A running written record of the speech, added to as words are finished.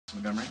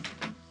Montgomery?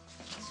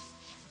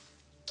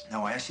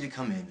 Now, I asked you to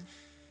come in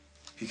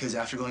because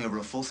after going over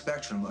a full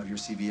spectrum of your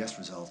CVS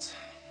results,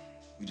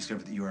 we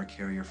discovered that you are a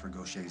carrier for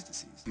Gaucher's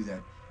disease. Do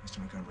that, Mr.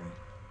 Montgomery.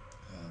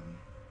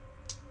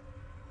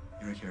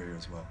 You're a carrier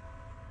as well.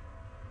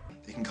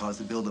 They can cause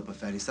the buildup of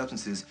fatty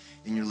substances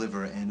in your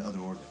liver and other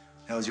organs.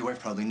 Now, as your wife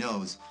probably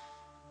knows,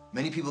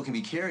 many people can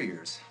be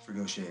carriers for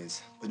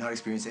Gaucher's, but not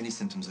experience any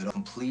symptoms at all.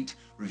 Complete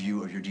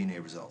review of your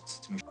DNA results.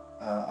 To make sure.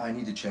 I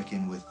need to check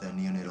in with the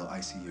neonatal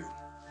ICU,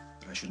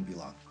 but I shouldn't be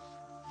long.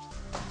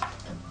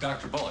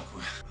 Dr. Bullock.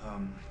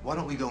 Why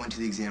don't we go into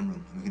the exam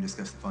room and we can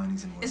discuss the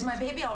findings in more. Is my baby all